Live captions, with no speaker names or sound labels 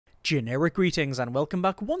Generic greetings and welcome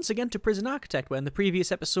back once again to Prison Architect, where in the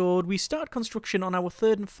previous episode we start construction on our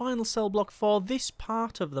third and final cell block for this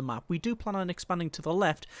part of the map. We do plan on expanding to the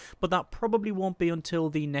left, but that probably won't be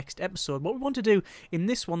until the next episode. What we want to do in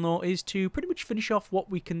this one though is to pretty much finish off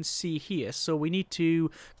what we can see here. So we need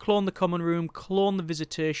to clone the common room, clone the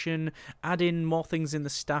visitation, add in more things in the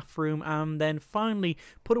staff room, and then finally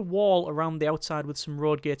put a wall around the outside with some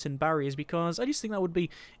road gates and barriers, because I just think that would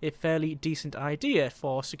be a fairly decent idea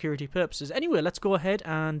for security purposes. Anyway, let's go ahead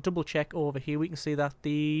and double check over here. We can see that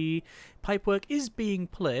the pipework is being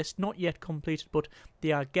placed, not yet completed, but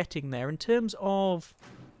they are getting there. In terms of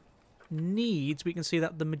needs, we can see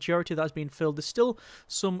that the majority of that has been filled. There's still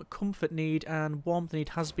some comfort need and warmth need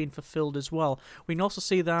has been fulfilled as well. We can also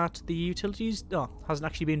see that the utilities hasn't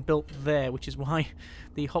actually been built there, which is why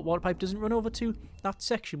the hot water pipe doesn't run over to that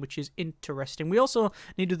section, which is interesting. We also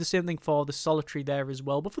need to do the same thing for the solitary there as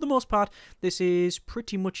well, but for the most part this is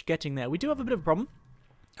pretty much getting there. We do have a bit of a problem.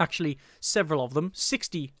 Actually, several of them,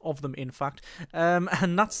 60 of them in fact,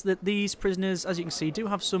 and that's that these prisoners, as you can see, do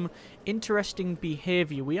have some interesting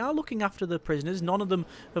behaviour. We are looking after the prisoners. None of them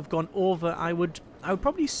have gone over, I would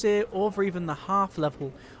probably say, over even the half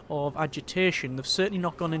level of agitation. They've certainly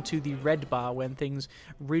not gone into the red bar when things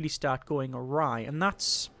really start going awry, and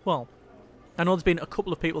that's, well, I know there's been a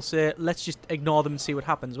couple of people say, let's just ignore them and see what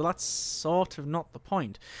happens. Well, that's sort of not the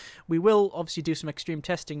point. We will obviously do some extreme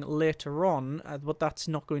testing later on, but that's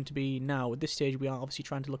not going to be now. At this stage, we are obviously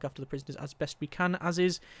trying to look after the prisoners as best we can, as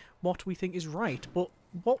is what we think is right. But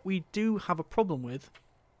what we do have a problem with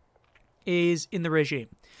is in the regime.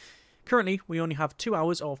 Currently, we only have 2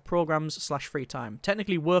 hours of programs / free time.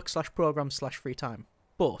 Technically work / programs / free time.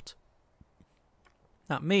 But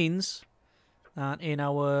that means that in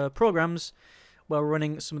our programs, while we're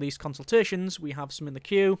running some of these consultations, we have some in the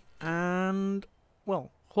queue, and, well,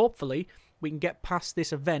 hopefully we can get past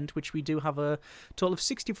this event, which we do have a total of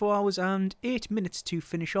 64 hours and 8 minutes to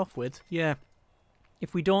finish off with. Yeah,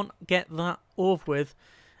 if we don't get that over with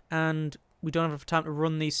and we don't have time to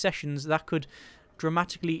run these sessions, that could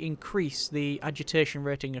dramatically increase the agitation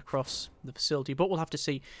rating across the facility, but we'll have to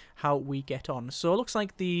see how we get on. So it looks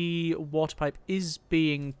like the water pipe is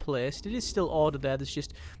being placed. It is still ordered there. There's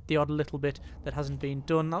just the odd little bit that hasn't been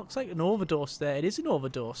done. That looks like an overdose there. It is an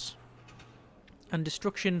overdose. And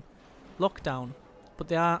destruction lockdown, but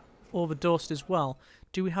they are overdosed as well.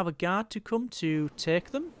 Do we have a guard to come to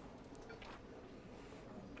take them?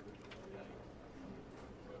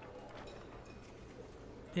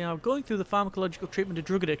 Yeah, I'm going through the pharmacological treatment of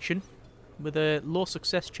drug addiction with a low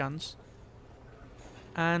success chance,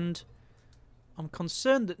 and I'm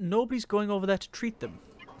concerned that nobody's going over there to treat them.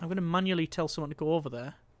 I'm going to manually tell someone to go over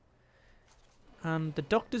there, and the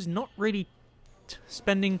doctor's not really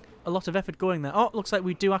spending a lot of effort going there. Oh, it looks like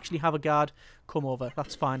we do actually have a guard come over.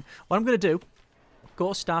 That's fine. What I'm going to do,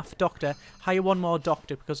 go to staff, doctor, hire one more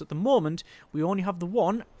doctor, because at the moment we only have the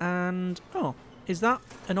one, and oh, is that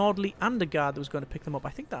an orderly and a guard that was going to pick them up? I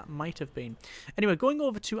think that might have been. Anyway, going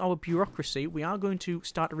over to our bureaucracy, we are going to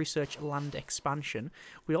start to research land expansion.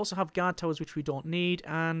 We also have guard towers, which we don't need,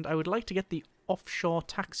 and I would like to get the offshore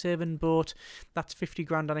tax haven boat. That's 50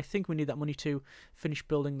 grand, and I think we need that money to finish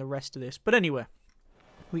building the rest of this. But anyway,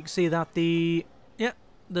 we can see that the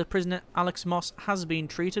prisoner Alex Moss has been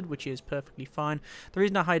treated, which is perfectly fine. The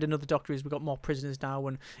reason I hired another doctor is we've got more prisoners now,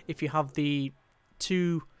 and if you have the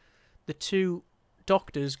two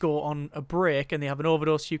doctors go on a break and they have an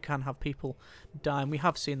overdose, you can have people die, and we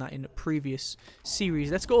have seen that in a previous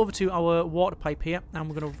series. Let's go over to our water pipe here, and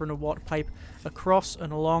we're going to run a water pipe across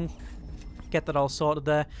and along, get that all sorted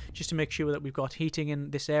there, just to make sure that we've got heating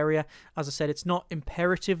in this area. As I said, it's not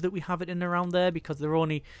imperative that we have it in around there, because they're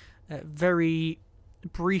only very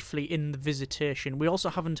briefly in the visitation. We also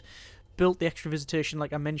haven't built the extra visitation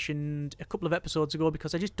like I mentioned a couple of episodes ago,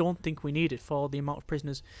 because I just don't think we need it for the amount of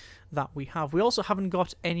prisoners that we have. We also haven't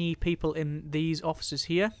got any people in these offices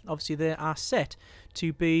here. Obviously they are set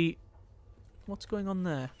to be... What's going on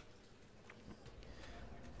there?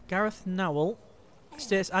 Gareth Nowell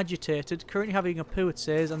stays agitated, currently having a poo, it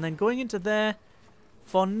says, and then going into there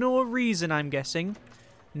for no reason, I'm guessing.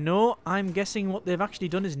 No, I'm guessing what they've actually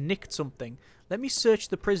done is nicked something. Let me search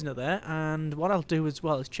the prisoner there, and what I'll do as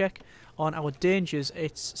well is check on our dangers.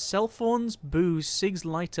 It's cell phones, booze, cigs,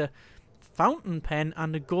 lighter, fountain pen,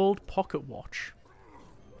 and a gold pocket watch.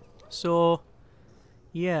 So,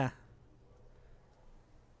 yeah.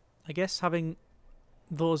 I guess having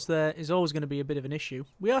those there is always going to be a bit of an issue.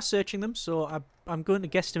 We are searching them, so I'm going to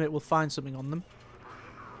guesstimate we'll find something on them.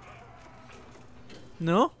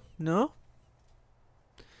 No? No?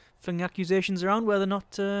 Flinging accusations around where they're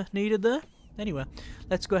not needed there. Anyway,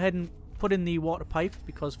 let's go ahead and put in the water pipe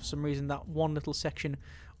because for some reason that one little section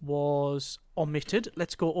was omitted.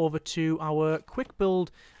 Let's go over to our quick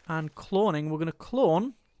build and cloning. We're going to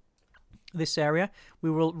clone this area.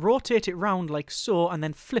 We will rotate it round like so and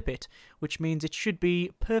then flip it, which means it should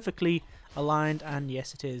be perfectly aligned, and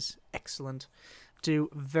yes, it is. Excellent. Do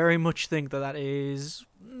very much think that that is,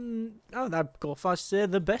 I'd go fast to say,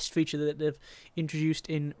 the best feature that they've introduced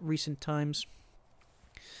in recent times.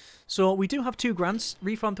 So we do have 2 grants,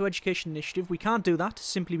 Reform to Education Initiative. We can't do that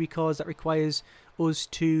simply because that requires us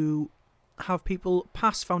to have people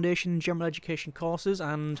pass foundation and general education courses,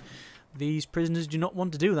 and these prisoners do not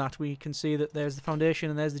want to do that. We can see that there's the foundation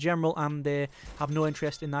and there's the general, and they have no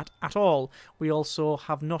interest in that at all. We also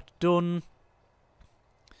have not done...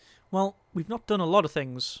 Well, we've not done a lot of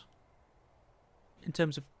things in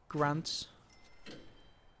terms of grants,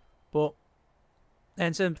 but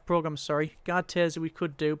in terms of programs, sorry. Guard Taser we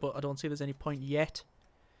could do, but I don't see there's any point yet.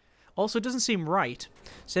 Also, it doesn't seem right.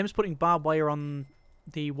 Same as putting barbed wire on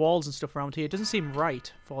the walls and stuff around here. It doesn't seem right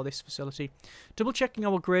for this facility. Double checking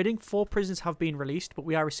our grading. 4 prisoners have been released, but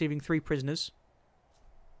we are receiving 3 prisoners.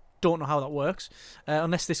 Don't know how that works,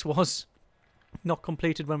 unless this was not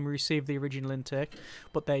completed when we received the original intake,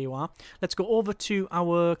 but there you are. Let's go over to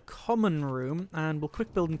our common room and we'll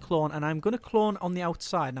quick build and clone, and I'm going to clone on the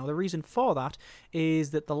outside. Now the reason for that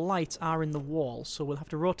is that the lights are in the wall, so we'll have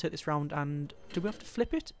to rotate this round. And do we have to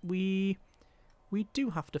flip it? We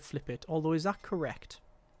do have to flip it, although is that correct?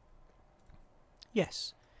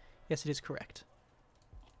 Yes. Yes, it is correct.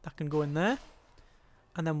 That can go in there,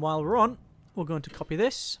 and then while we're on, we're going to copy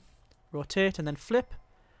this, rotate and then flip.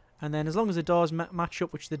 And then as long as the doors match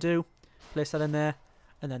up, which they do, place that in there,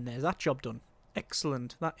 and then there's that job done.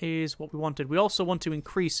 Excellent. That is what we wanted. We also want to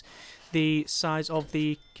increase the size of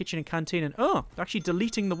the kitchen and canteen. And oh, they're actually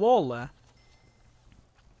deleting the wall there.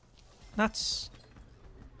 That's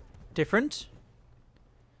different.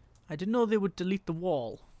 I didn't know they would delete the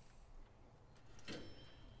wall.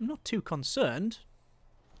 I'm not too concerned.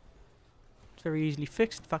 It's very easily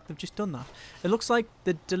fixed. In fact, they've just done that. It looks like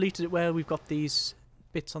they deleted it where we've got these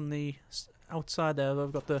bits on the outside there.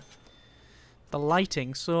 We've got the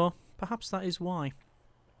lighting, so perhaps that is why.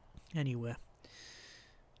 Anyway,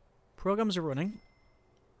 programs are running.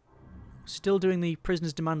 Still doing the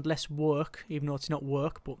prisoners demand less work, even though it's not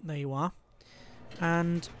work, but there you are.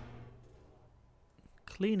 And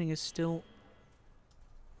cleaning is still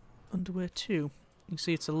underway too. You can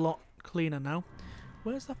see it's a lot cleaner now.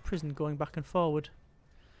 Where's that prison going back and forward?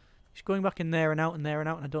 It's going back in there and out and there and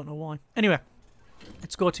out, and I don't know why. Anyway,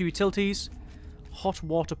 let's go to utilities. Hot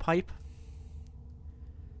water pipe.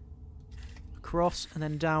 Across and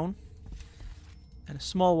then down. And a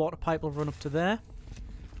small water pipe will run up to there.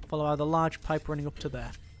 Followed by the large pipe running up to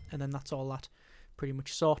there. And then that's all that pretty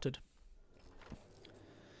much sorted.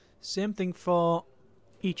 Same thing for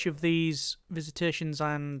each of these visitations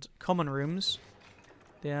and common rooms.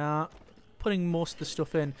 They are putting most of the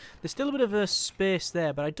stuff in. There's still a bit of a space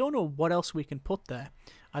there, but I don't know what else we can put there.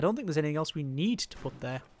 I don't think there's anything else we need to put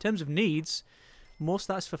there. In terms of needs, most of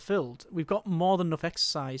that is fulfilled. We've got more than enough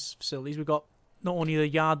exercise facilities. We've got not only the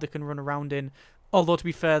yard they can run around in, although to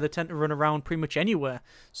be fair, they tend to run around pretty much anywhere,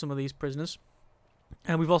 some of these prisoners.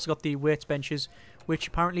 And we've also got the weights benches, which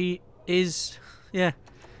apparently is, yeah,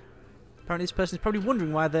 apparently this person is probably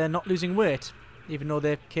wondering why they're not losing weight, even though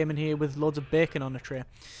they came in here with loads of bacon on a tray.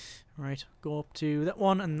 Right, go up to that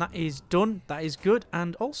one, and that is done. That is good.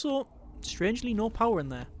 And also, strangely, no power in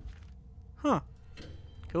there. Huh.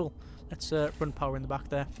 Cool. Let's run power in the back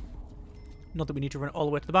there. Not that we need to run it all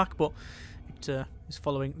the way to the back, but it is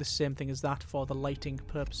following the same thing as that for the lighting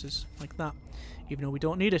purposes, like that. Even though we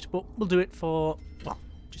don't need it, but we'll do it for, well,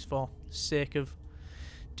 just for sake of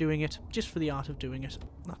doing it. Just for the art of doing it.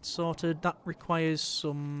 That's sorted. That requires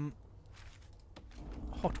some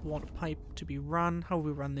hot water pipe to be ran. How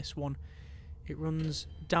we ran this one? It runs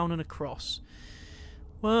down and across.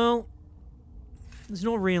 Well, there's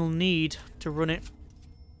no real need to run it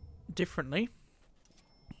differently.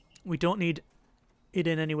 We don't need it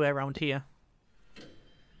in anywhere around here.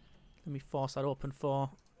 Let me force that open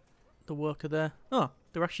for the worker there. Oh,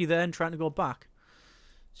 they're actually there and trying to go back.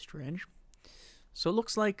 Strange. So it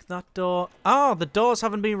looks like that door... Ah, the doors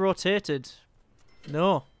haven't been rotated.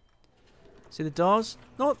 No. See the doors?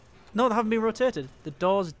 No, no, they haven't been rotated. The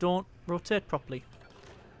doors don't rotate properly.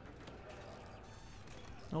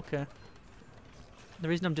 Okay. The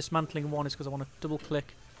reason I'm dismantling one is because I want to double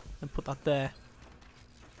click and put that there.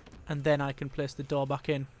 And then I can place the door back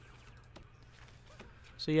in.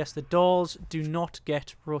 So yes, the doors do not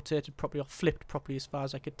get rotated properly or flipped properly as far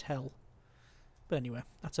as I could tell. But anyway,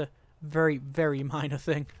 that's a very, very minor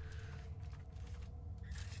thing.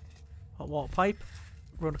 hot water pipe,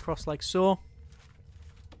 run across like so.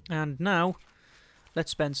 And now,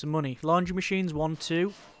 let's spend some money. Laundry machines, 1,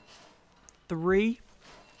 2, 3.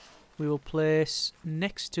 We will place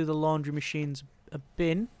next to the laundry machines a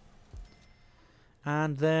bin.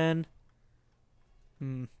 And then,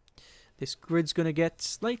 this grid's going to get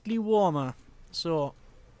slightly warmer. So,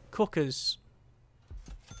 cookers.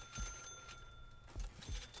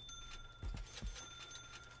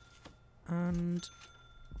 And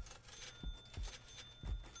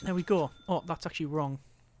there we go. Oh, that's actually wrong.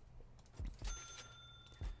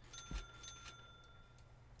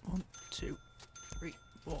 1, 2, 3,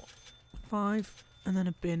 4, 5, and then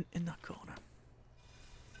a bin in that corner.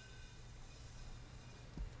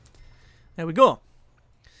 There we go.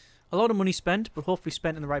 A lot of money spent, but hopefully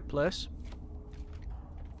spent in the right place.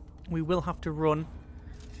 We will have to run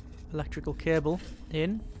electrical cable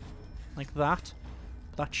in, like that.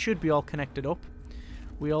 That should be all connected up.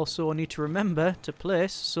 We also need to remember to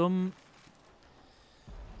place some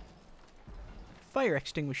fire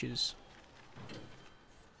extinguishers.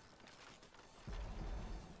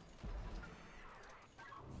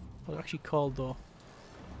 What are they actually called though?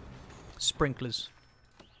 Sprinklers.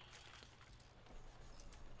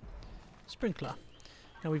 Sprinkler.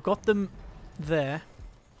 Now we've got them there.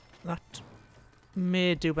 That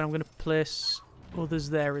may do, but I'm going to place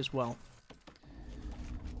others there as well.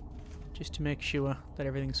 Just to make sure that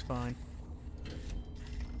everything's fine.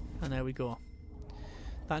 And there we go.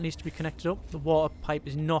 That needs to be connected up. The water pipe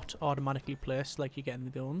is not automatically placed like you get in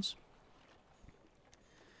the buildings.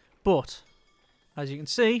 But, as you can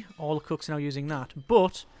see, all the cooks are now using that.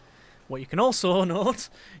 But, what you can also note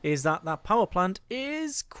is that that power plant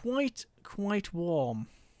is quite warm.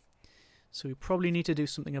 So we probably need to do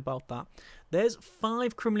something about that. There's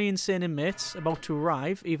 5 criminally insane inmates about to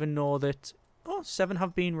arrive, even though that 7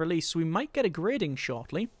 have been released, so we might get a grading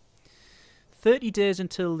shortly. 30 days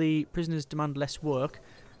until the prisoners demand less work,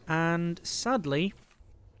 and sadly,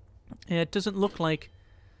 it doesn't look like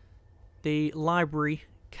the library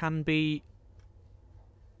can be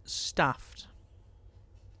staffed.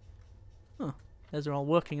 Oh, those are all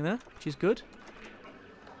working there, which is good.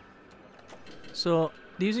 So,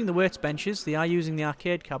 they're using the weights benches, they are using the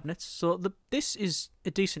arcade cabinets, so this is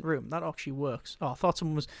a decent room. That actually works. Oh, I thought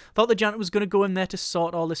the janitor was going to go in there to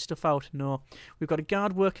sort all this stuff out. No. We've got a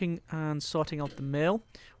guard working and sorting out the mail.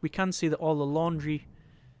 We can see that all the laundry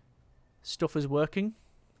stuff is working.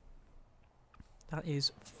 That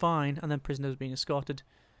is fine. And then prisoners being escorted.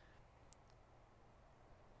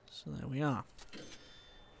 So there we are.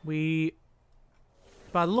 We,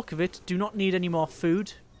 by the look of it, do not need any more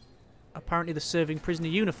food. Apparently they're serving prisoner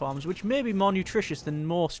uniforms, which may be more nutritious than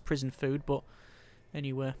most prison food, but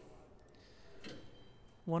anyway.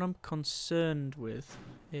 What I'm concerned with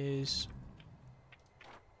is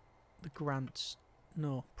the grants.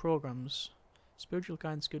 No, programs. Spiritual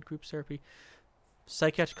guidance, good group therapy.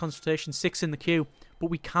 Psychiatric consultation, 6 in the queue. But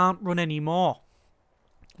we can't run any more.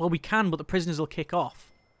 Well, we can, but the prisoners will kick off.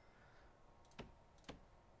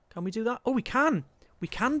 Can we do that? Oh, we can! We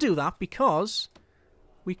can do that because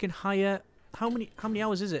we can hire... How many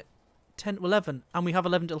hours is it? 10 to 11. And we have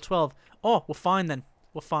 11 till 12. Oh, we're fine then.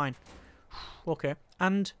 We're fine. Okay.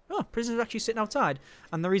 And, prisoners are actually sitting outside.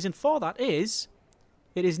 And the reason for that is,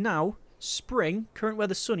 it is now spring, current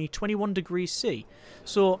weather sunny, 21 degrees C.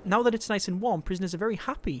 So, now that it's nice and warm, prisoners are very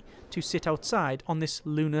happy to sit outside on this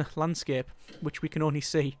lunar landscape, which we can only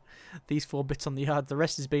see these 4 bits on the yard. The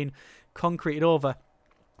rest has been concreted over.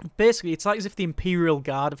 Basically, it's like as if the Imperial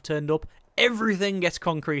Guard have turned up. Everything gets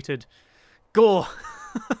concreted. Go!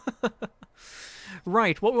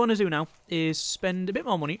 Right, what we want to do now is spend a bit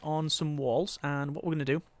more money on some walls. And what we're going to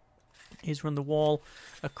do is run the wall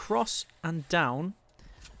across and down.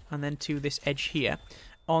 And then to this edge here.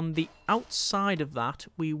 On the outside of that,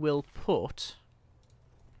 we will put...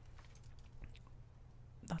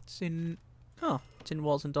 That's in... Oh, it's in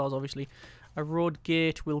walls and doors, obviously. A road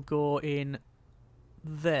gate will go in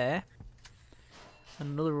there.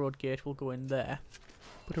 And another road gate will go in there.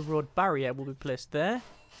 But a road barrier will be placed there.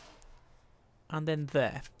 And then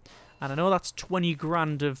there. And I know that's 20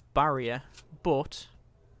 grand of barrier, but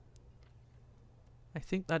I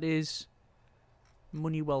think that is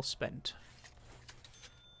money well spent.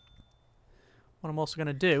 What I'm also going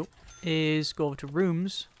to do is go over to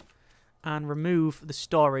rooms and remove the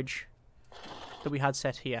storage that we had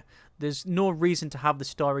set here. There's no reason to have the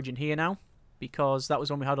storage in here now, because that was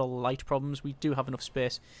when we had all the light problems. We do have enough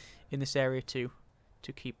space in this area to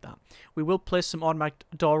keep that. We will place some automatic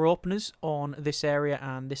door openers on this area,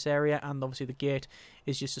 and obviously the gate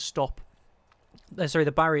is just to stop. Sorry,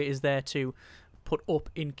 the barrier is there to put up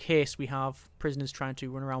in case we have prisoners trying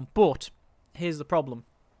to run around. But here's the problem.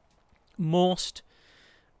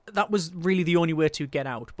 That was really the only way to get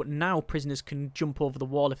out, but now prisoners can jump over the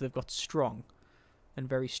wall if they've got strong and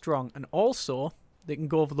very strong, and also they can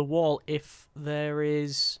go over the wall if there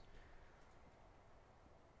is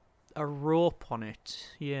a rope on it.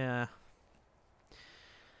 Yeah.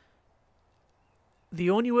 The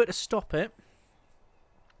only way to stop it,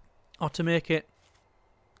 or to make it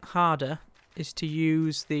harder, is to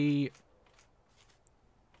use the...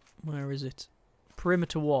 where is it?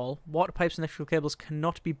 Perimeter wall. Water pipes and electrical cables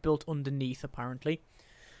cannot be built underneath, apparently.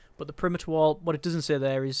 But the perimeter wall, what it doesn't say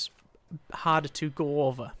there, is harder to go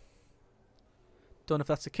over. Don't know if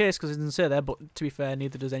that's the case, because it doesn't say there, but to be fair,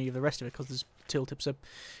 neither does any of the rest of it, because these tooltips are,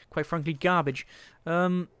 quite frankly, garbage.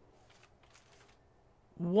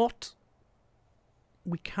 What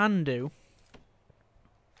we can do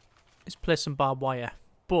is place some barbed wire,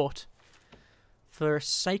 but for a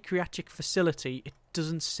psychiatric facility, it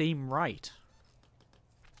doesn't seem right.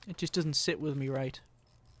 It just doesn't sit with me right.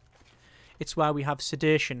 It's why we have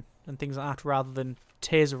sedation and things like that rather than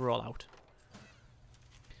taser rollout.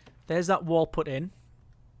 There's that wall put in.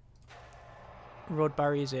 Road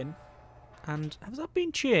barriers in. And has that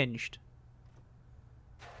been changed?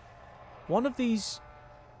 One of these...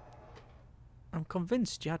 I'm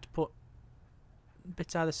convinced you had to put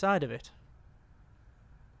bits either side of it.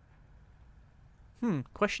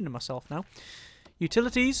 Questioning myself now.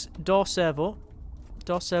 Utilities, door servo.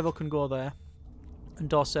 Door servo can go there. And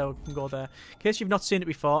door servo can go there. In case you've not seen it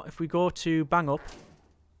before, if we go to bang up...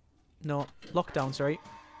 No, lockdown, sorry.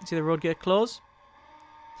 See the road gate close?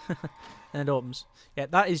 And it opens. Yeah,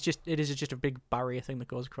 that is just... It is just a big barrier thing that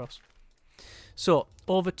goes across. So,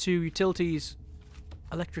 over to utilities,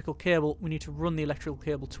 electrical cable. We need to run the electrical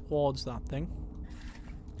cable towards that thing.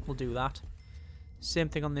 We'll do that. Same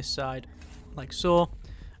thing on this side. Like so.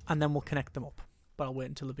 And then we'll connect them up. But I'll wait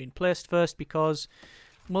until they've been placed first because,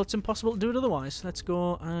 well, it's impossible to do it otherwise. Let's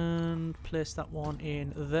go and place that one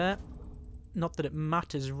in there. Not that it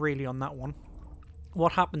matters really on that one.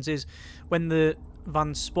 What happens is when the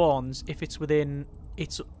van spawns, if it's within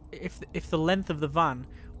if the length of the van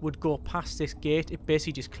would go past this gate, it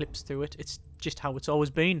basically just clips through it. It's just how it's always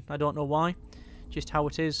been. I don't know why. Just how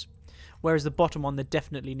it is. Whereas the bottom one, they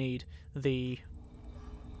definitely need the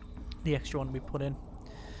extra one we put in.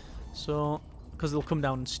 So, because they'll come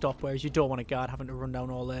down and stop, whereas you don't want a guard having to run down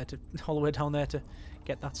all the way down there to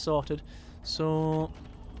get that sorted. So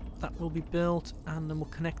that will be built, and then we'll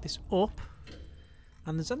connect this up.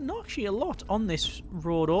 And there's not actually a lot on this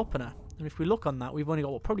road opener. And if we look on that, we've only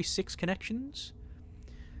got probably 6 connections.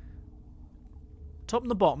 Top and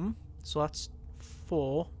the bottom, so that's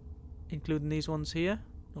 4, including these ones here.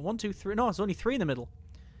 No, 1, 2, 3. No, there's only 3 in the middle.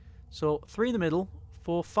 So 3 in the middle,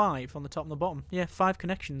 4, 5 on the top and the bottom. Yeah, 5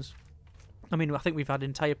 connections. I mean, I think we've had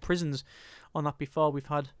entire prisons on that before. We've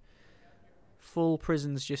had full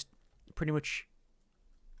prisons just pretty much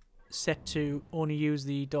set to only use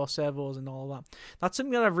the door servos and all of that. That's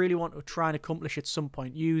something that I really want to try and accomplish at some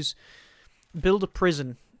point. Build a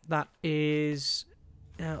prison that is,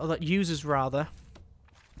 or that uses rather,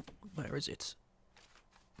 where is it?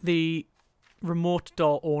 The remote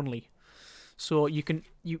door only. So you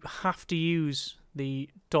have to use the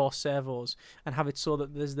door servos and have it so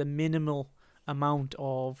that there's the minimal amount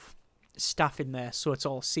of staff in there. So it's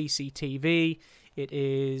all CCTV. It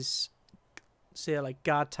is, say, like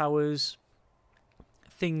guard towers,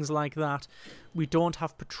 things like that. We don't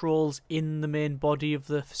have patrols in the main body of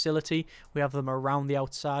the facility. We have them around the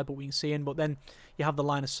outside, but we can see in. But then you have the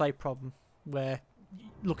line of sight problem where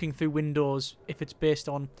looking through windows, if it's based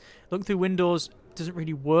on looking through windows, doesn't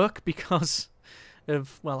really work because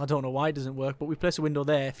of, well, I don't know why it doesn't work, but we place a window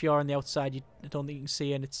there. If you're on the outside, I don't think you can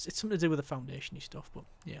see, and it's something to do with the foundation-y stuff, but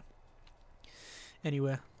yeah.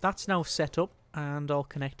 Anyway, that's now set up and all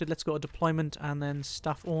connected. Let's go to deployment and then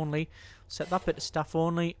staff only. Set that bit to staff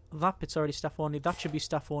only. That bit's already staff only. That should be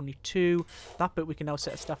staff only too. That bit we can now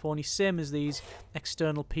set to staff only. Same as these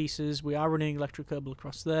external pieces. We are running electric cable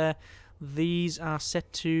across there. These are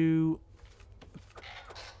set to...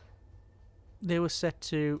 They were set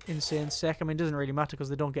to insane sec. I mean, it doesn't really matter because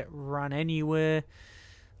they don't get ran anywhere.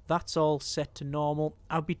 That's all set to normal.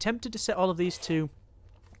 I'd be tempted to set all of these to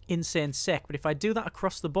insane sec, but if I do that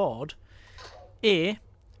across the board,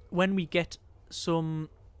 when we get some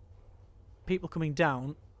people coming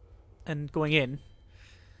down and going in,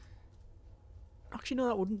 actually no,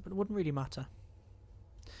 that wouldn't really matter.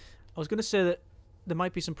 I was going to say that there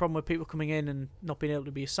might be some problem with people coming in and not being able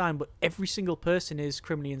to be assigned, but every single person is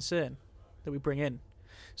criminally insane that we bring in.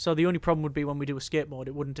 So the only problem would be when we do escape mode,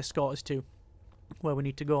 it wouldn't escort us to where we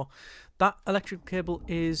need to go. That electrical cable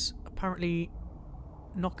is apparently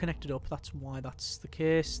not connected up. That's why that's the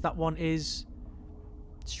case. That one is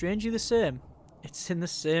strangely the same. It's in the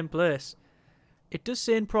same place. It does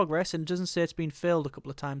say in progress and doesn't say it's been failed a couple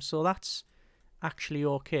of times, so that's actually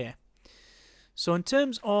okay. So in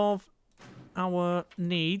terms of our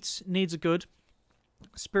needs are good.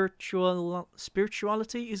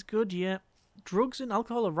 Spirituality is good, yeah. Drugs and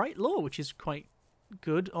alcohol are right low, which is quite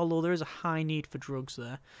good, although there is a high need for drugs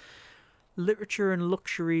there. Literature and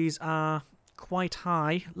luxuries are quite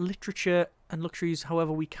high. Literature and luxuries,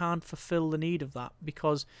 however, we can't fulfill the need of that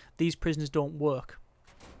because these prisoners don't work.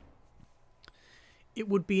 It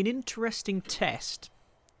would be an interesting test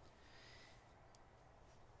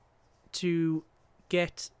to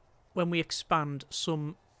get, when we expand,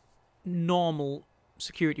 some normal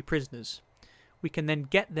security prisoners. We can then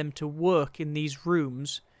get them to work in these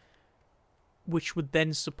rooms, which would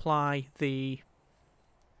then supply the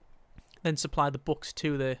books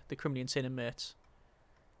to the criminally insane inmates.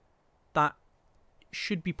 That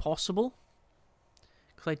should be possible,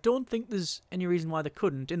 because I don't think there's any reason why they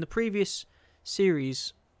couldn't. In the previous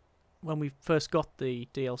series, when we first got the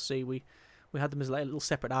DLC, we had them as like a little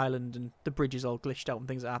separate island, and the bridges all glitched out and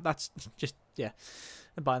things like that. That's just, yeah,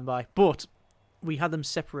 by and by. But we had them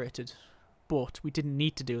separated, but we didn't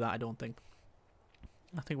need to do that, I don't think.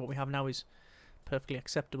 I think what we have now is perfectly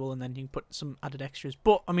acceptable, and then you can put some added extras.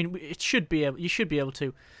 But I mean, you should be able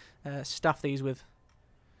to staff these with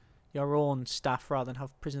your own staff rather than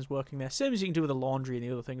have prisoners working there. Same as you can do with the laundry and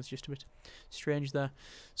the other things. Just a bit strange there.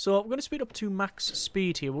 So we're going to speed up to max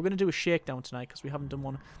speed here. We're going to do a shakedown tonight because we haven't done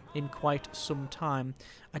one in quite some time.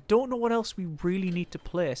 I don't know what else we really need to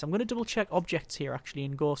place. I'm going to double check objects here actually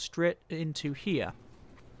and go straight into here,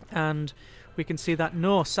 and we can see that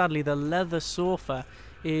no, sadly the leather sofa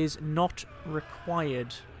is not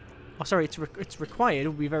required. Oh, sorry, it's required. It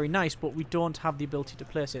would be very nice, but we don't have the ability to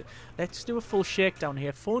place it. Let's do a full shakedown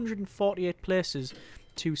here. 448 places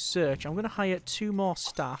to search. I'm going to hire 2 more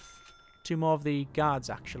staff. 2 more of the guards,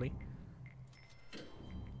 actually.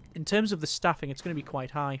 In terms of the staffing, it's going to be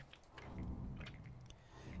quite high.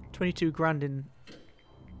 22 grand in...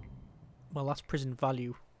 Well, that's prison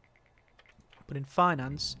value. But in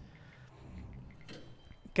finance,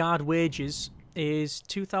 guard wages is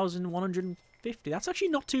 2,150. That's actually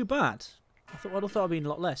not too bad. I thought it'd have been a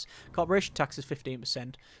lot less. Corporation tax is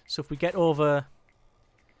 15%. So if we get over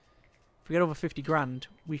 50 grand,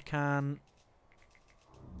 we can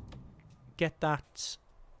get that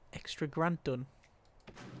extra grant done.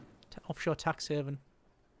 Offshore tax haven.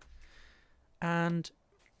 And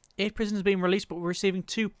 8 prisoners being released, but we're receiving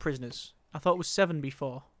 2 prisoners. I thought it was 7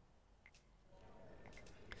 before.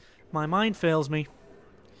 My mind fails me.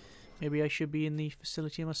 Maybe I should be in the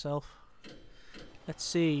facility myself. Let's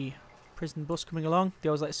see. Prison bus coming along. They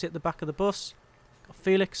always like to sit at the back of the bus. Got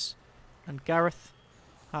Felix and Gareth.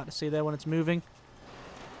 Hard to see there when it's moving.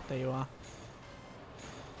 There you are.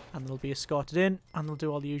 And they'll be escorted in, and they'll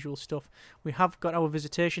do all the usual stuff. We have got our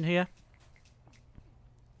visitation here.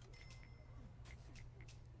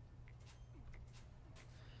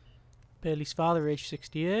 Bailey's father, age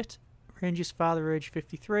 68. Ranger's father, age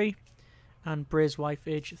 53. And Bray's wife,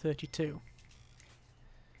 age 32.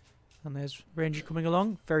 And there's Ranger coming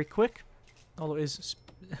along, very quick. Although it is,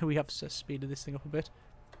 we have to speed this thing up a bit.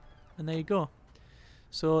 And there you go.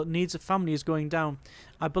 So needs of family is going down.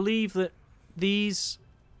 I believe that these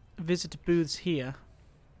visitor booths here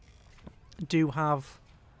do have...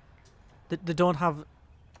 They don't have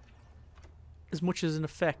as much as an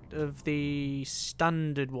effect of the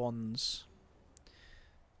standard ones.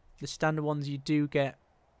 The standard ones you do get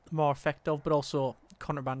more effect of, but also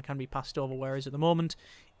contraband can be passed over, whereas at the moment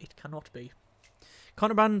it cannot be.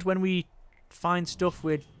 Contraband, when we find stuff,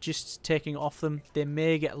 we're just taking it off them. They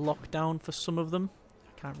may get locked down for some of them.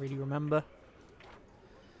 I can't really remember.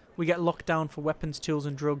 We get locked down for weapons, tools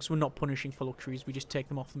and drugs. We're not punishing for luxuries, we just take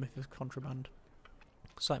them off them if it's contraband.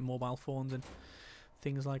 It's like mobile phones and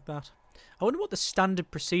things like that. I wonder what the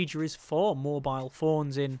standard procedure is for mobile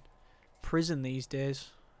phones in prison these days.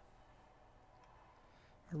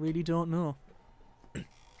 I really don't know.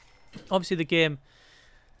 Obviously the game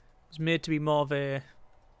was made to be more of a,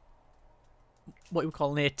 what you would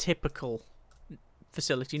call an atypical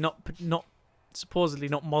facility, not supposedly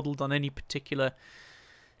not modelled on any particular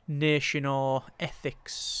nation or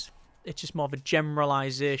ethics. It's just more of a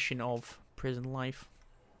generalisation of prison life.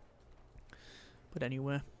 But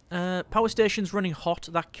anyway, power station's running hot.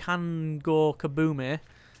 That can go kaboom, and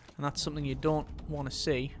that's something you don't want to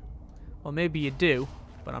see. Well, maybe you do,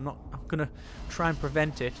 but I'm gonna try and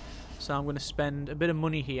prevent it. So I'm gonna spend a bit of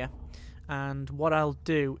money here, and what I'll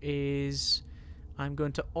do is I'm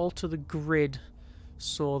going to alter the grid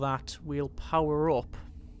so that we'll power up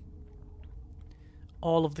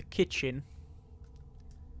all of the kitchen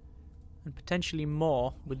and potentially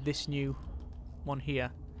more with this new one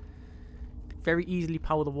here. Very easily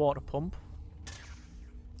power the water pump,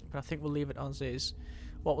 but I think we'll leave it as is.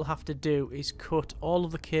 What we'll have to do is cut all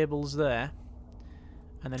of the cables there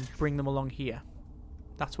and then bring them along here.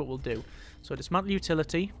 That's what we'll do. So dismantle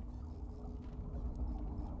utility,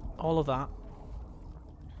 all of that.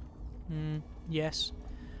 Yes.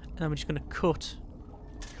 And then we're just going to cut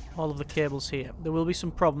all of the cables here. There will be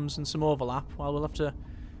some problems and some overlap. Well, we'll have to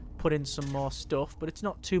put in some more stuff, but it's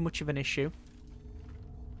not too much of an issue.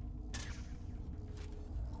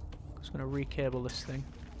 Just going to recable this thing.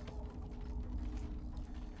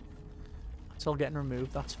 It's all getting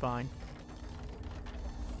removed, that's fine.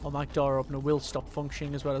 Automatic door opener will stop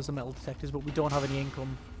functioning as well as the metal detectors, but we don't have any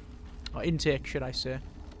income, or intake should I say.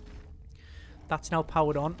 That's now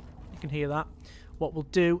powered on, you can hear that. What we'll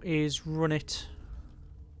do is run it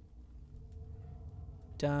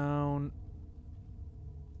down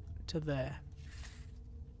to there.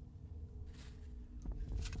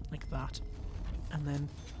 Like that. And then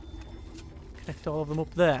connect all of them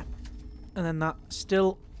up there. And then that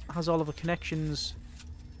still has all of the connections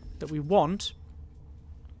that we want.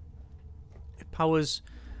 It powers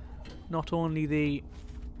not only the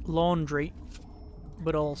laundry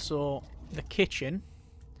but also the kitchen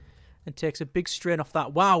and takes a big strain off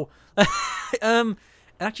that. Wow! It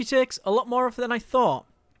actually takes a lot more off than I thought.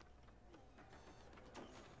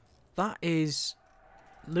 That is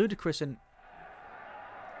ludicrous. And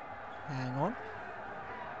hang on.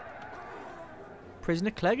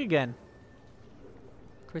 Prisoner Clegg again.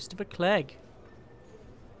 Christopher Clegg.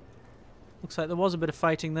 Looks like there was a bit of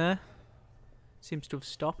fighting there. Seems to have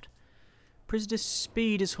stopped. Prisoner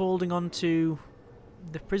Speed is holding on to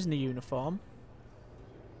the prisoner uniform.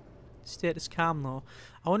 Status calm though.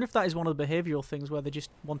 I wonder if that is one of the behavioural things where they just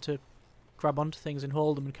want to grab onto things and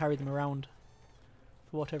hold them and carry them around.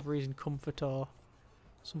 For whatever reason, comfort or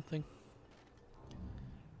something.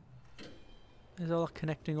 There's all that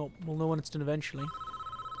connecting up. We'll know when it's done eventually.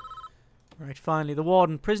 Right, finally, the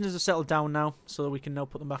warden. Prisoners are settled down now, so that we can now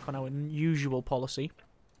put them back on our usual policy.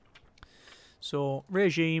 So,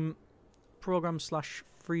 regime, program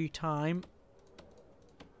 / free time.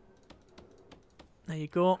 There you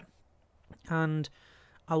go. And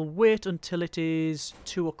I'll wait until it is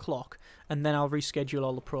 2 o'clock, and then I'll reschedule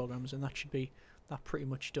all the programs, and that should be that pretty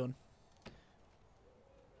much done.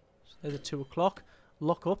 So there's at 2 o'clock.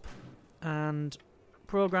 Lock up, and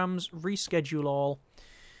programs, reschedule all.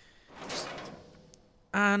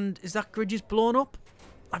 And is that grid just blown up?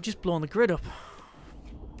 I've just blown the grid up.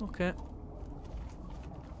 Okay.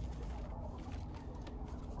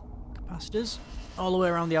 Capacitors all the way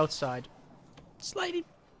around the outside. Slightly,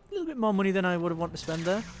 a little bit more money than I would have wanted to spend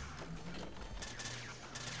there.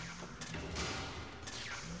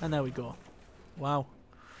 And there we go. Wow.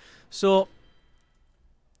 So,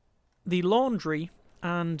 the laundry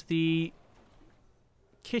and the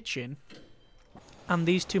kitchen and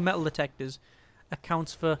these two metal detectors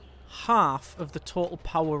accounts for half of the total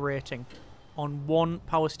power rating on one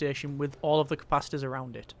power station with all of the capacitors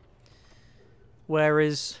around it.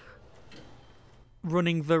 Whereas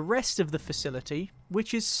running the rest of the facility,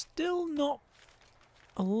 which is still not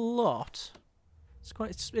a lot,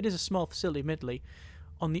 it is a small facility admittedly,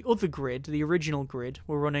 on the other grid, the original grid,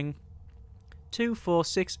 we're running 2, 4,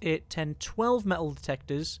 6, 8, 10, 12 metal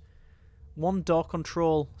detectors, one door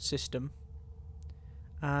control system,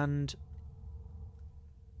 and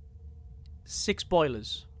 6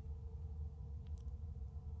 boilers.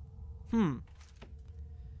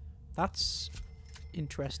 That's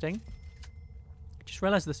interesting. I just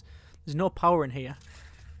realised there's no power in here,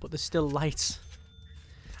 but there's still lights.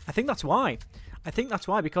 I think that's why.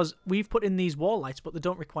 Because we've put in these wall lights, but they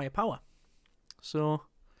don't require power. So,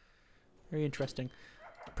 very interesting.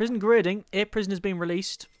 Prison grading. 8 prisoners being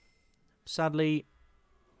released. Sadly,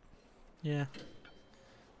 yeah,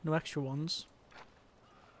 no extra ones.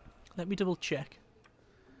 Let me double check.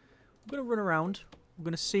 I'm going to run around. We're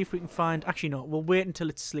going to see if we can find... Actually, no. We'll wait until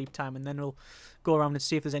it's sleep time, and then we'll go around and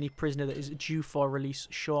see if there's any prisoner that is due for release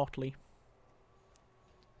shortly.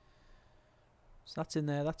 So that's in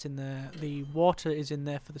there, that's in there. The water is in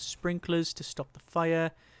there for the sprinklers to stop the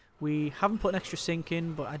fire. We haven't put an extra sink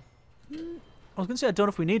in, but I was going to say I don't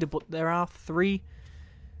know if we need it, but there are 3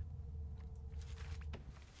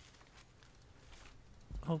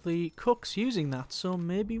 of the cooks using that, so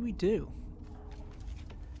maybe we do.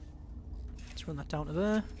 Let's run that down to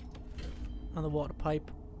there. And the water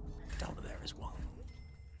pipe down to there as well.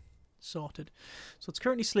 Sorted. So it's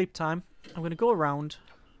currently sleep time. I'm going to go around.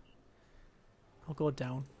 I'll go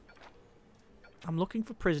down. I'm looking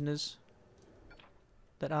for prisoners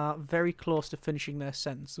that are very close to finishing their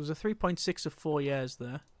sentence. There was a 3.6 of 4 years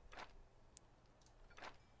there.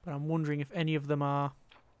 But I'm wondering if any of them are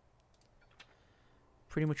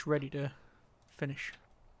pretty much ready to finish.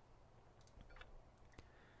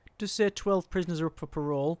 It does say 12 prisoners are up for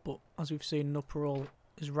parole, but as we've seen, no parole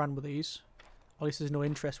is ran with these. At least there's no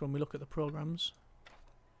interest when we look at the programs.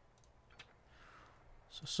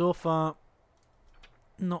 So far,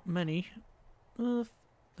 not many.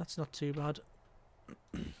 That's not too bad.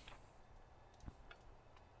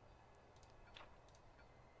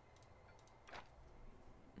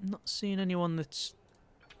 Not seeing anyone that's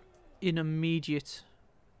in immediate.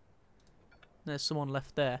 There's someone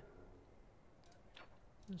left there.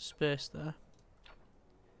 There's space there.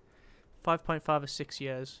 5.5 or 6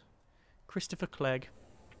 years. Christopher Clegg.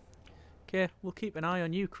 Okay, we'll keep an eye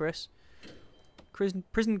on you, Chris.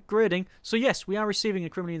 Prison grading. So yes, we are receiving a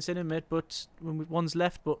criminally insane inmate, but one's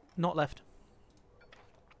left, but not left.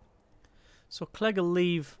 So Clegg will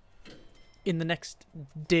leave in the next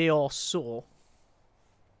day or so.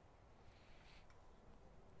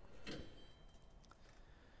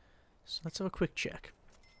 So let's have a quick check.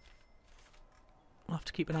 We'll have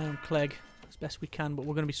to keep an eye on Clegg as best we can, but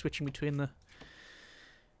we're going to be switching between the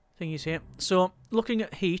thingies here. So, looking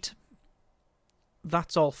at heat,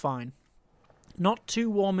 that's all fine. Not too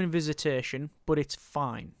warm in visitation, but it's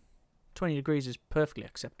fine. 20 degrees is perfectly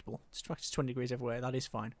acceptable. It's 20 degrees everywhere, that is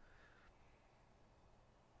fine.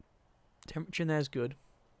 Temperature in there is good.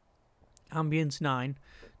 Ambience 9.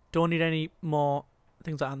 Don't need any more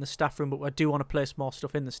things like that in the staff room, but I do want to place more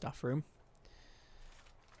stuff in the staff room.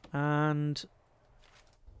 And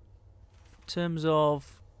in terms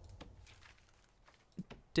of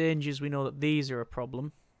dangers, we know that these are a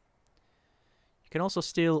problem. You can also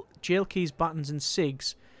steal jail keys, batons and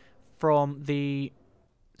cigs from the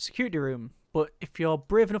security room, but if you're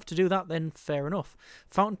brave enough to do that, then fair enough.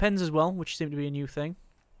 Fountain pens as well, which seem to be a new thing.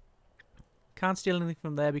 Can't steal anything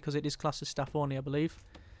from there because it is classed as staff only, I believe.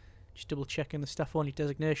 Just double checking the staff only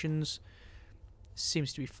designations.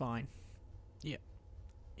 Seems to be fine. Yep.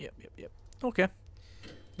 Okay.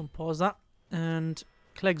 We'll pause that. And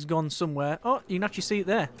Clegg's gone somewhere. Oh, you can actually see it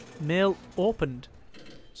there. Mail opened.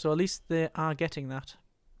 So at least they are getting that.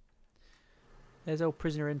 There's our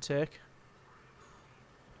prisoner intake.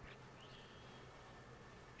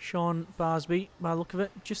 Sean Barsby, by the look of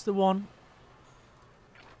it. Just the one.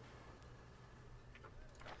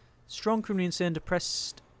 Strong, criminally insane,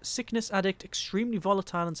 depressed, sickness addict, extremely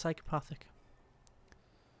volatile and psychopathic.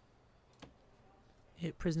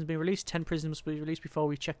 8 prisoners being released. 10 prisoners must be released before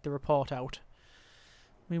we check the report out.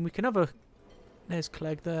 I mean, we can have a... There's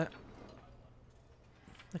Clegg there.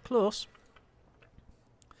 They're close.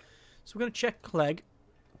 So we're going to check Clegg.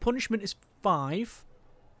 Punishment is 5.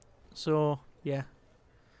 So, yeah.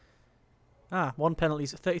 Ah, 1 penalty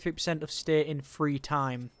is 33% of stay in free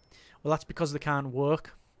time. Well, that's because they can't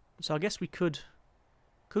work. So I guess we could...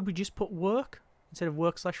 Could we just put work instead of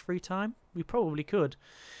work/free time? We probably could.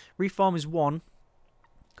 Reform is 1.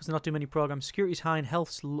 Because they're not doing many programs. Security is high and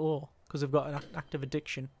health's low. Because they've got an active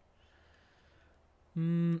addiction.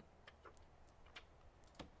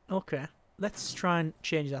 Okay. Let's try and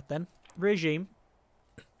change that then. Regime.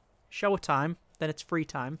 Shower time. Then it's free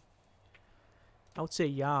time. I would say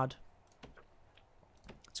yard.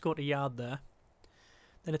 Let's go to yard there.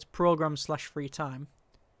 Then it's program/free time.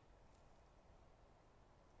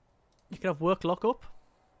 You can have work lockup.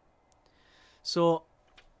 So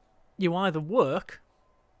you either work,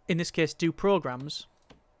 in this case do programs,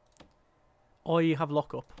 or you have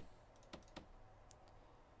lockup.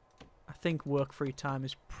 I think work free time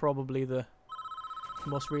is probably the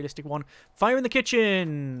most realistic one. Fire in the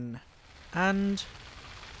kitchen! And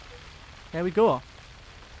there we go.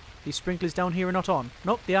 These sprinklers down here are not on.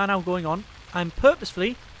 Nope, they are now going on. I'm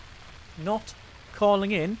purposefully not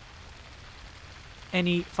calling in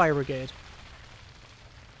any fire brigade.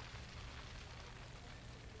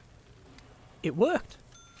 It worked.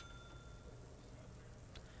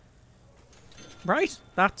 Right,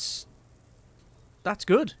 that's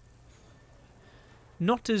good.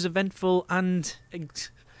 Not as eventful and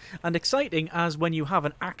exciting as when you have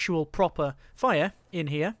an actual proper fire in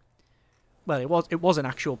here. Well, it was an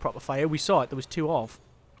actual proper fire. We saw it. There was 2 of.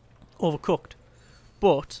 Overcooked.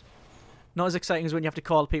 But not as exciting as when you have to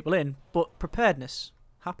call people in, but preparedness.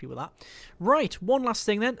 Happy with that. Right, one last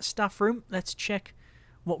thing then. Staff room. Let's check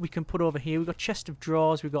what we can put over here. We've got chest of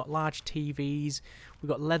drawers. We've got large TVs. We've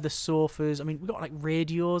got leather sofas. I mean, we've got like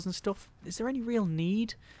radios and stuff. Is there any real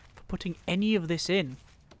need for putting any of this in?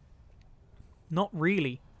 Not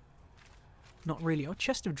really. Not really. Oh,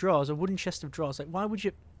 chest of drawers. A wooden chest of drawers. Like, why would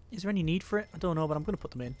you... Is there any need for it? I don't know, but I'm going to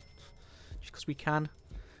put them in. Just because we can.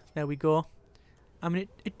 There we go. I mean,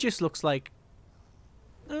 it just looks like...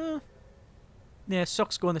 yeah,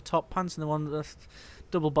 socks go on the top, pants in the one, the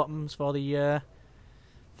double bottoms for the...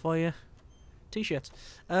 for your t-shirts.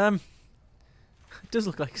 It does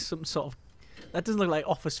look like some sort of... That doesn't look like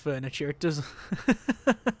office furniture. It does...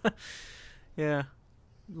 yeah.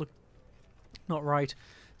 Look... Not right.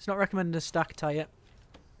 It's not recommended a stack tie yet.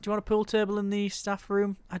 Do you want a pool table in the staff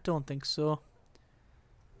room? I don't think so.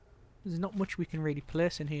 There's not much we can really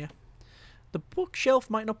place in here. The bookshelf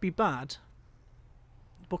might not be bad.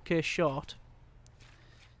 Bookcase short.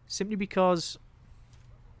 Simply because...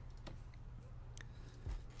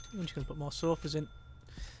 I'm just going to put more sofas in.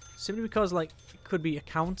 Simply because, like, it could be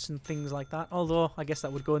accounts and things like that. Although, I guess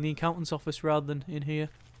that would go in the accountant's office rather than in here.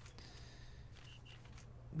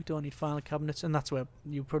 We don't need filing cabinets, and that's where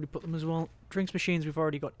you probably put them as well. Drinks machines we've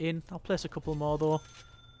already got in. I'll place a couple more, though.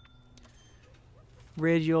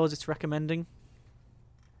 Radios, it's recommending.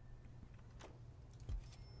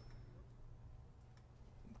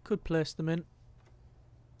 Could place them in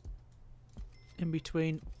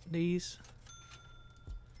between these.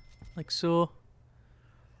 Like so.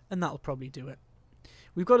 And that'll probably do it.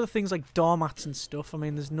 We've got other things like doormats and stuff. I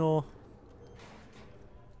mean, there's no...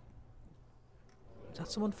 Is that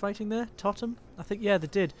someone fighting there? Totem? I think, yeah, they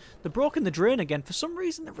did. They're broken the drain again. For some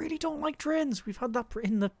reason, they really don't like drains. We've had that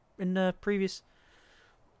in the previous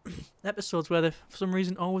episodes where they, for some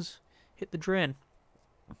reason, always hit the drain.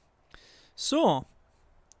 So,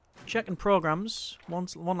 checking programs. One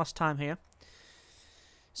last time here.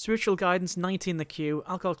 Spiritual guidance, 90 in the queue.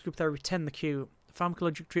 Alcoholic group therapy, 10 in the queue.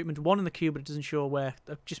 Pharmacologic treatment, 1 in the queue, but it doesn't show where.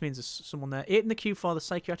 That just means there's someone there. 8 in the queue for the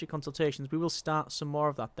psychiatric consultations. We will start some more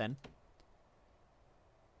of that then.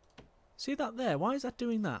 See that there? Why is that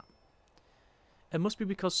doing that? It must be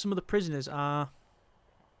because some of the prisoners are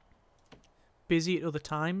busy at other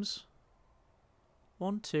times.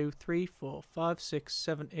 1, 2, 3, 4, 5, 6,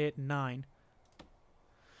 7, 8, 9.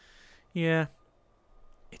 Yeah.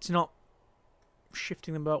 It's not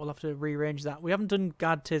shifting them about. We'll have to rearrange that. We haven't done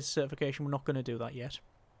GAD-TIS certification. We're not going to do that yet,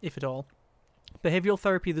 if at all. Behavioural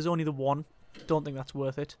therapy, there's only the 1. Don't think that's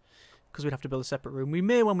worth it, because we'd have to build a separate room. We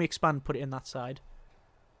may, when we expand, put it in that side.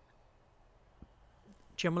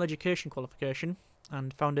 General education qualification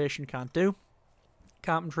and foundation can't do.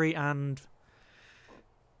 Carpentry and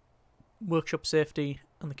workshop safety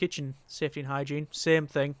and the kitchen safety and hygiene, same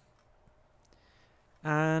thing.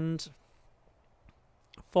 And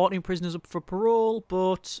 14 prisoners up for parole,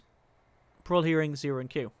 but parole hearing 0 in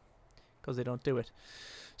queue because they don't do it.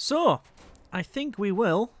 So I think we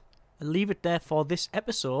will leave it there for this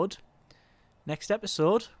episode. Next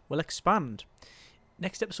episode we'll expand.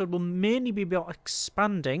 Next episode will mainly be about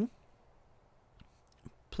expanding,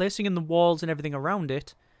 placing in the walls and everything around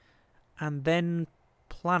it, and then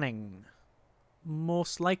planning.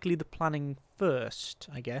 Most likely the planning first,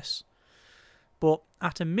 I guess. But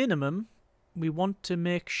at a minimum, we want to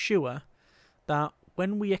make sure that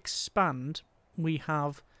when we expand, we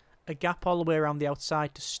have a gap all the way around the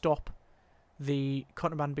outside to stop the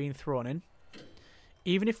contraband being thrown in.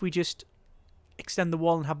 Even if we just extend the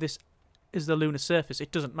wall and have this as the lunar surface, it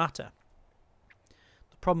doesn't matter.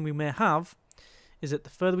 The problem we may have is that the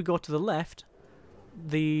further we go to the left,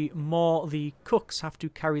 the more the cooks have to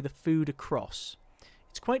carry the food across.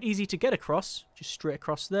 It's quite easy to get across, just straight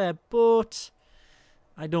across there, but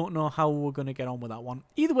I don't know how we're going to get on with that one.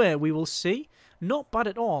 Either way, we will see. Not bad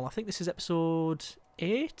at all. I think this is episode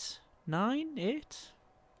 8, 9, 8?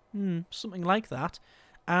 Something like that.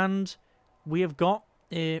 And we have got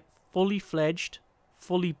a fully fledged,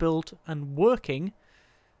 fully built and working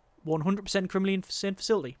 100% criminally insane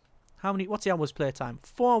facility. What's the hours playtime?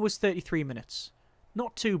 4 hours 33 minutes.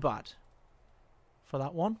 Not too bad for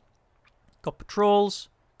that one. Got patrols,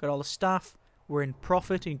 got all the staff. We're in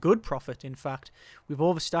profit, in good profit in fact. We've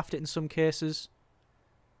overstaffed it in some cases.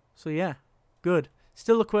 So yeah, good.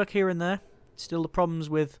 Still the quirk here and there. Still the problems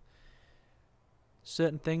with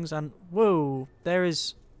certain things. And whoa, there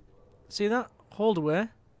is, see that? Hold away.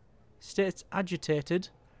 State's agitated.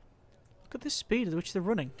 Look at the speed at which they're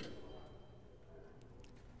running.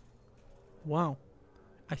 Wow.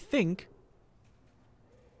 I think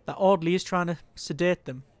that Audley is trying to sedate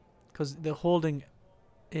them because they're holding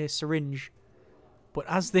a syringe. But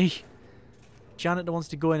as the janitor wants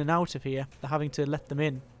to go in and out of here, they're having to let them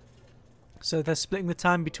in. So they're splitting the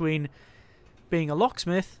time between being a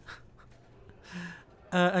locksmith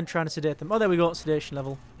and trying to sedate them. Oh, there we go. Sedation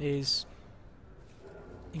level is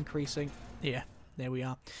increasing. Yeah, there we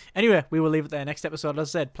are. Anyway, we will leave it there. Next episode,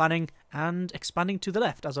 as I said, planning and expanding to the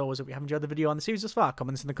left. As always, if you have enjoyed the video on the series thus far,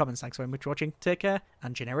 comments in the comments. Thanks very much for watching. Take care,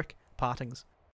 and generic partings.